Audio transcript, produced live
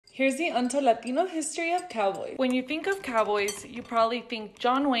Here's the Untold Latino history of cowboys. When you think of cowboys, you probably think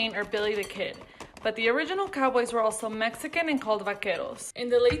John Wayne or Billy the Kid. But the original cowboys were also Mexican and called vaqueros. In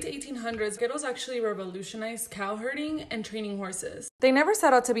the late 1800s, vaqueros actually revolutionized cow herding and training horses. They never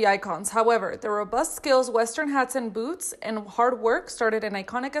set out to be icons. However, their robust skills, Western hats and boots, and hard work started an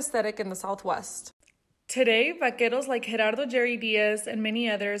iconic aesthetic in the Southwest. Today, vaqueros like Gerardo Jerry Diaz and many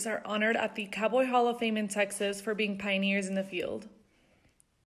others are honored at the Cowboy Hall of Fame in Texas for being pioneers in the field.